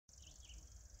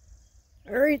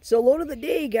Alright, so load of the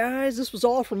day, guys. This was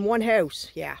all from one house.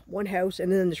 Yeah, one house,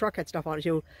 and then the truck had stuff on it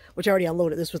too, which I already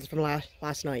unloaded. This was from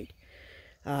last night.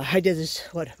 I did this,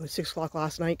 what, it was 6 o'clock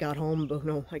last night, got home, but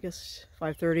no, I guess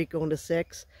 5:30, going to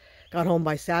 6. Got home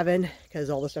by 7, because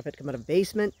all the stuff had come out of the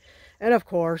basement. And of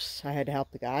course, I had to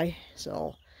help the guy,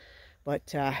 so,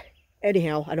 but,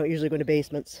 anyhow, I don't usually go into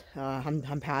basements.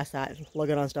 I'm past that,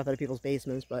 lugging on stuff out of people's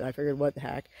basements, but I figured, what the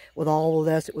heck, with all of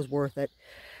this, it was worth it.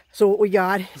 So what we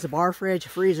got is a bar fridge,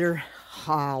 freezer,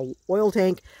 oil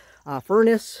tank,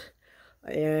 furnace,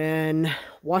 and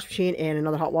wash machine, and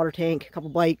another hot water tank, a couple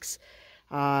bikes,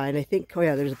 and I think, oh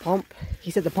yeah, there's a pump.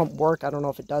 He said the pump worked. I don't know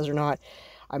if it does or not.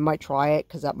 I might try it,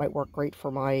 because that might work great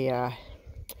for my,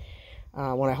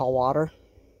 when I haul water.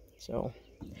 So,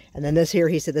 and then this here,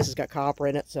 he said this has got copper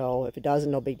in it, so if it doesn't,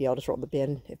 no big deal, I'll just throw it in the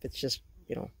bin. If it's just,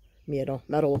 you know,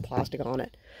 metal with plastic on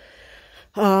it.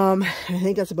 I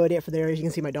think that's about it for there. As you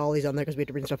can see, my dolly's on there because we had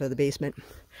to bring stuff out of the basement.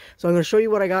 So I'm going to show you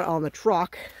what I got on the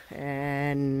truck,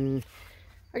 and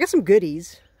I got some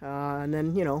goodies. And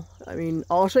then, you know, I mean,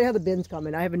 I'll show you how the bin's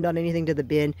coming. I haven't done anything to the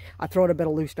bin. I thrown a bit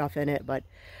of loose stuff in it, but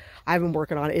I've been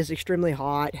working on it. It's extremely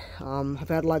hot. I've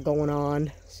had a lot going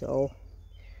on, so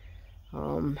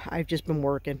I've just been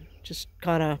working. Just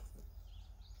kind of,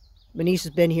 my niece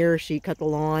has been here. She cut the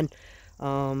lawn.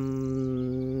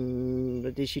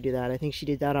 But did she do that? I think she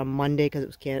did that on Monday because it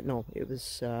was it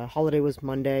was holiday was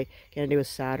Monday, Canada Day was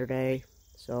Saturday,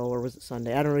 so, or was it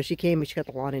Sunday? I don't know. She came and she cut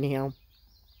the lawn anyhow.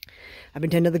 I've been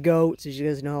tending to the goats, as you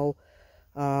guys know.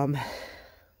 I'm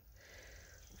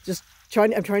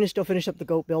trying to still finish up the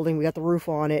goat building. We got the roof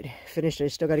on it finished. I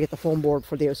still got to get the foam board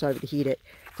for the outside to heat it,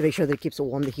 to make sure that it keeps it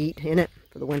warm, the heat in it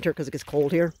for the winter, because it gets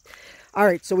cold here. All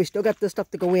right, so we still got this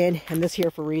stuff to go in, and this here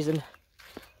for a reason.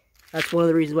 That's one of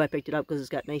the reasons why I picked it up, because it's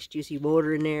got nice juicy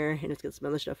motor in there, and it's got some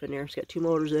other stuff in there. It's got 2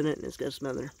 motors in it, and it's got some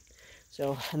other.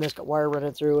 So, and it's got wire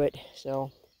running through it.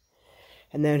 So,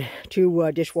 and then 2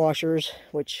 dishwashers,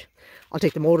 which I'll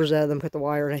take the motors out of them, put the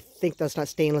wire, and I think that's not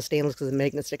stainless because the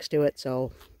magnet sticks to it.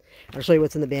 So, I'll show you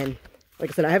what's in the bin. Like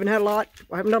I said, I haven't done a lot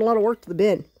of work to the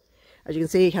bin. As you can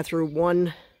see, I threw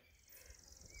one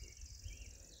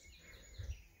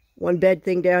bed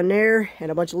thing down there, and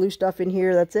a bunch of loose stuff in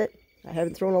here. That's it. I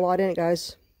haven't thrown a lot in it,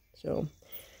 guys. So,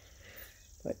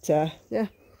 but, yeah.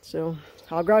 So,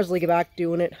 I'll gradually get back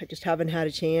doing it. I just haven't had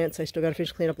a chance. I still got to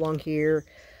finish cleaning up along here.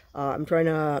 I'm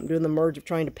doing the merge of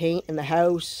trying to paint in the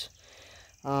house.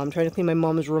 I'm trying to clean my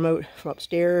mom's room out from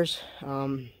upstairs.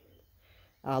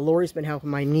 Lori's been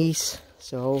helping my niece.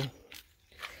 So,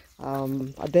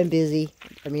 I've been busy.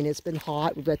 I mean, it's been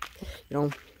hot. We've got, you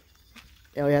know,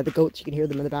 oh yeah, the goats, you can hear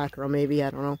them in the background maybe. I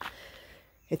don't know.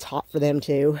 It's hot for them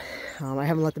too. I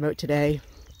haven't let them out today.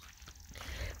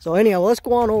 So anyhow, let's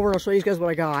go on over and I'll show you guys what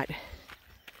I got.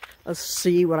 Let's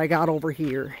see what I got over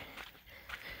here.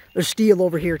 There's steel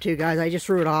over here too, guys. I just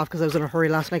threw it off because I was in a hurry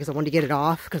last night because I wanted to get it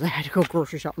off because I had to go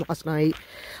grocery shopping last night.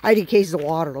 I had to get cases of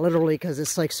water, literally, because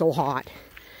it's like so hot.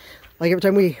 Like every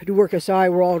time we do work outside,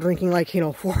 we're all drinking like, you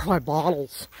know, 4 or 5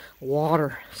 bottles of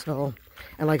water. So,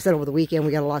 and like I said, over the weekend,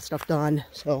 we got a lot of stuff done.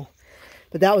 So,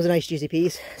 but that was a nice juicy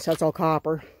piece. So that's all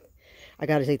copper. I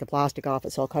got to take the plastic off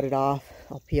it, so I'll cut it off.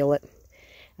 I'll peel it.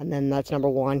 And then that's number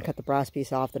 1. Cut the brass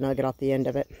piece off, the nugget off the end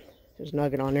of it. There's a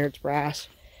nugget on there. It's brass.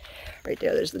 Right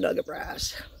there, there's the nugget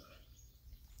brass.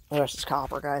 The rest is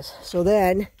copper, guys. So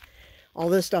then, all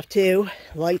this stuff too,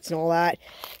 lights and all that,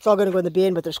 it's all going to go in the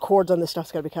bin, but there's cords on this stuff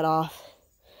that's got to be cut off.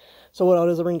 So what I'll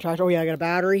do is I'll bring the tractor. Oh yeah, I got a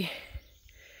battery.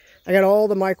 I got all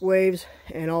the microwaves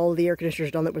and all the air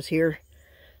conditioners done that was here.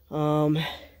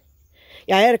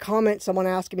 Yeah, I had a comment, someone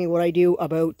asking me what I do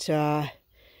about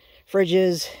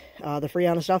fridges, the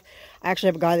Freon stuff. I actually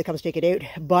have a guy that comes take it out,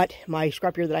 but my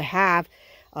scrapyard that I have,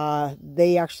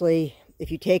 they actually,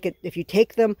 if you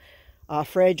take them, a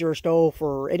fridge or a stove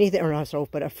or anything, or not a stove,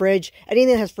 but a fridge,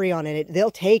 anything that has Freon in it, they'll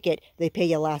take it, they pay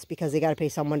you less because they got to pay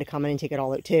someone to come in and take it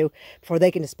all out too, before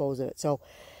they can dispose of it. So,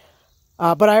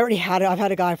 but I already had it. I've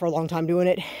had a guy for a long time doing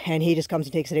it, and he just comes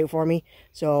and takes it out for me.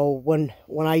 So when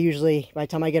I usually, by the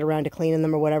time I get around to cleaning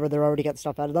them or whatever, they're already got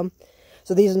stuff out of them.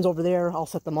 So these ones over there, I'll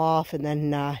set them off, and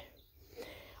then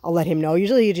I'll let him know.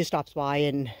 Usually he just stops by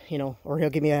and, you know, or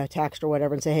he'll give me a text or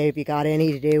whatever and say, hey, if you got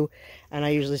any to do. And I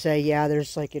usually say, yeah,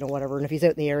 there's like, you know, whatever. And if he's out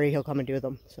in the area, he'll come and do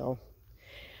them. So,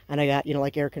 and I got, you know,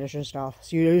 like air conditioner stuff.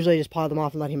 So you usually just pile them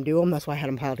off and let him do them. That's why I had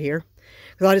them piled here.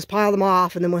 Because I just pile them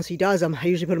off, and then once he does them, I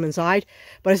usually put them inside.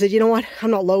 But I said, you know what?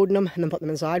 I'm not loading them and then putting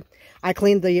them inside. I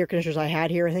cleaned the air conditioners I had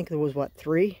here. I think there was, what,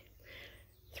 3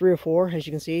 or 4, as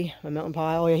you can see. My mountain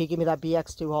pile. Yeah, he gave me that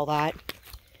BX too, all that.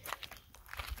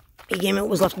 He gave me what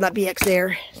was left of that BX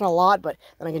there. It's not a lot, but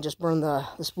then I can just burn the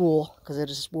spool, because it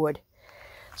is wood.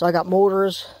 So I got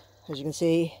motors, as you can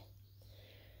see.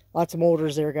 Lots of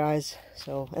motors there, guys.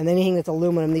 So, and anything that's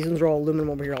aluminum, these ones are all aluminum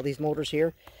over here. All these motors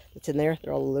here that's in there,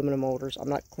 they're all aluminum motors. I'm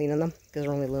not cleaning them because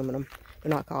they're only aluminum. They're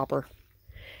not copper.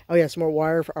 Oh yeah, some more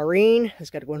wire for Irene. It's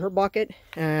got to go in her bucket.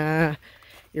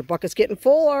 Your bucket's getting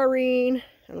full, Irene.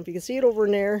 I don't know if you can see it over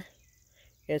in there.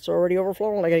 It's already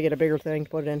overflowing. I gotta get a bigger thing to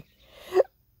put it in.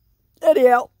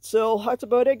 Anyhow, so that's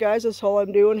about it, guys. That's all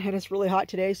I'm doing. And it's really hot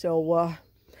today, so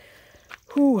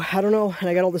I don't know. And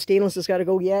I got all the stainless that's got to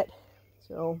go yet.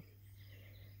 So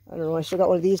I don't know. I still got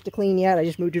one of these to clean yet. I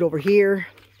just moved it over here.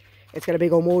 It's got a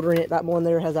big old motor in it. That one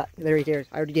there has that. There right there.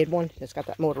 I already did one. It's got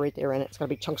that motor right there in it. It's got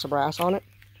big chunks of brass on it.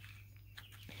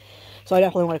 So I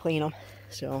definitely want to clean them.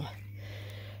 So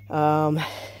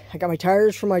I got my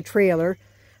tires from my trailer.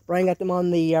 Brian got them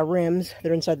on the rims.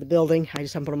 They're inside the building. I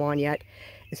just haven't put them on yet.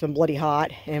 It's been bloody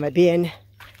hot. And my bin,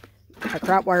 a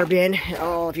crap wire bin.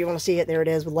 Oh, if you want to see it, there it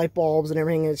is with light bulbs and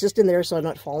everything. It's just in there so I'm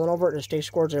not falling over it. There's stay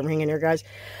cords and everything in there, guys.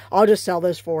 I'll just sell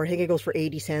this for, I think it goes for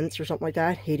 80 cents or something like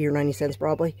that. 80 or 90 cents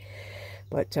probably.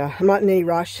 But I'm not in any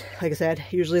rush. Like I said,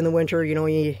 usually in the winter, you know,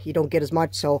 you don't get as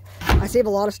much. So I save a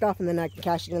lot of stuff and then I can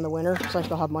cash it in the winter. So I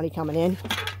still have money coming in.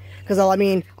 Because, I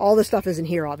mean, all this stuff isn't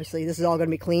here, obviously. This is all going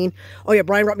to be clean. Oh, yeah,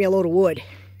 Brian brought me a load of wood.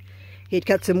 He'd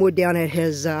cut some wood down at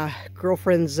his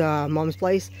girlfriend's mom's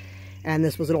place. And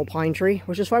this was an old pine tree,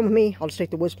 which is fine with me. I'll just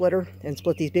take the wood splitter and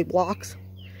split these big blocks.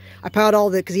 I piled all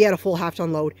the, because he had a full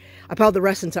half-ton load. I piled the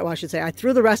rest inside, well, I should say, I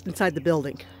threw the rest inside the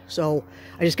building. So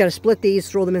I just got to split these,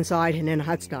 throw them inside, and then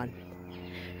that's done.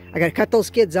 I got to cut those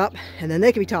skids up, and then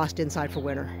they can be tossed inside for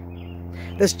winter.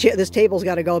 This table's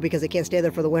got to go because it can't stay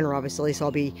there for the winter, obviously. So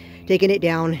I'll be taking it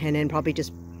down and then probably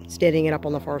just standing it up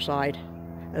on the far side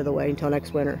of the way until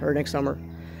next winter, or next summer.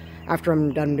 After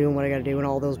I'm done doing what I got to do, and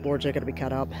all those boards are going to be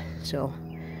cut up. So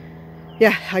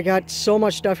yeah, I got so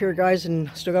much stuff here, guys, and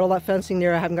still got all that fencing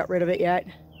there. I haven't got rid of it yet.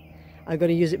 I'm going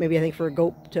to use it maybe, I think, for a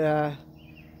goat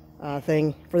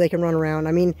thing, where they can run around.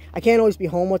 I mean, I can't always be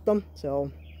home with them,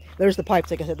 so there's the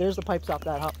pipes. Like I said, there's the pipes off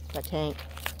that tank.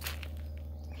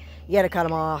 You got to cut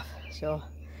them off. So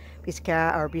piece of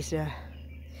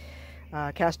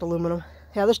cast aluminum.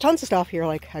 Yeah, there's tons of stuff here.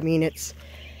 Like, I mean,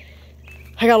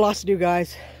 I got lots to do,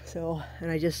 guys. So,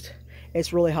 and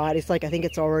it's really hot. It's like, I think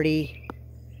it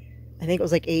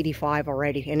was like 85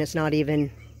 already, and it's not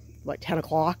even, what, 10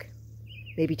 o'clock?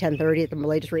 Maybe 10:30 at the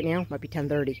latest right now. Might be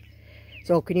 10:30.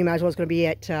 So can you imagine what it's going to be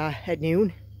at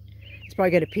noon? It's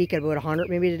probably going to peak at about 100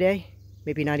 maybe today.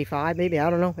 Maybe 95, maybe. I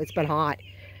don't know. It's been hot.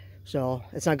 So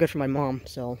it's not good for my mom.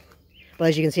 So, but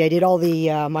as you can see, I did all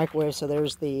the microwaves. So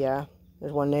there's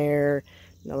one there,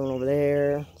 another one over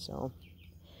there. So,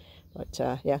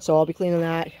 but yeah, so I'll be cleaning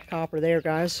that copper there,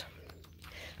 guys.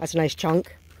 That's a nice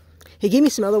chunk. He gave me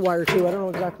some other wire too. I don't know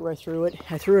exactly where I threw it.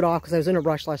 I threw it off because I was in a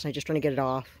rush last night just trying to get it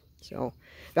off. So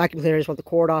vacuum cleaner, I just want the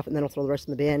cord off and then I'll throw the rest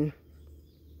in the bin.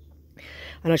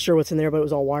 I'm not sure what's in there, but it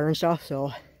was all wire and stuff.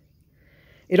 So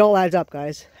it all adds up,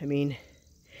 guys. I mean,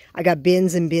 I got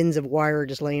bins and bins of wire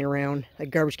just laying around. Like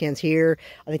garbage cans here.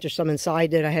 I think there's some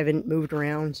inside that I haven't moved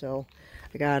around. So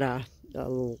I got a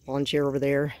little lawn chair over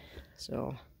there.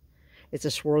 So it's a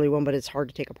swirly one, but it's hard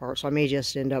to take apart. So I may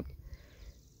just end up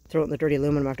throw it in the dirty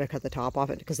aluminum after I cut the top off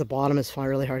it, because the bottom is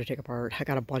really hard to take apart. I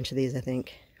got a bunch of these, I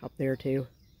think, up there too.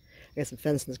 I got some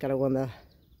fencing that's got to go in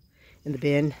the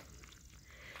bin.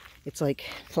 It's like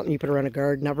something you put around a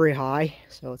garden, not very high,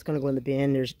 so it's going to go in the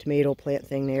bin. There's a tomato plant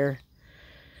thing there.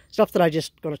 Stuff that I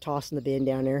just going to toss in the bin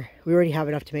down there. We already have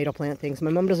enough tomato plant things.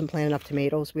 My mom doesn't plant enough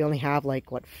tomatoes. We only have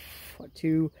like, what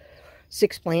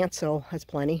 6 plants, so that's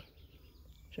plenty.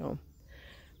 So,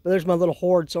 but there's my little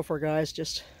hoard so far, guys.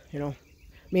 Just, you know,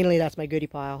 mainly that's my goodie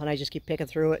pile, and I just keep picking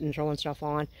through it and throwing stuff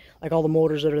on. Like all the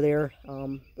motors that are there.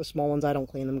 The small ones, I don't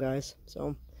clean them, guys.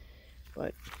 So,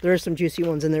 but there's some juicy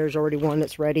ones in there. There's already one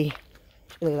that's ready.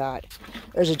 Look at that.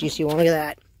 There's a juicy one. Look at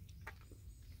that.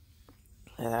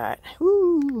 Look at that.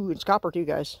 Woo! It's copper too,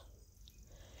 guys.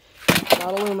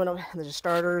 Not aluminum. There's the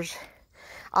starters.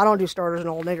 I don't do starters and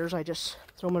alternators. I just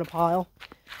throw them in a pile,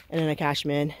 and then I cash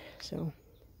them in. So,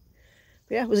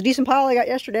 but yeah, it was a decent pile I got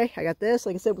yesterday. I got this,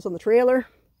 like I said, was on the trailer.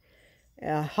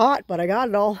 Hot, but I got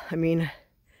it all. I mean,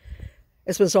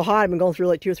 it's been so hot. I've been going through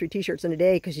like 2 or 3 t-shirts in a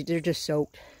day because they're just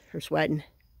soaked or sweating.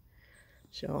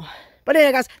 So, but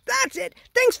anyway, guys, that's it.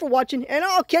 Thanks for watching, and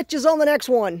I'll catch you on the next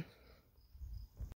one.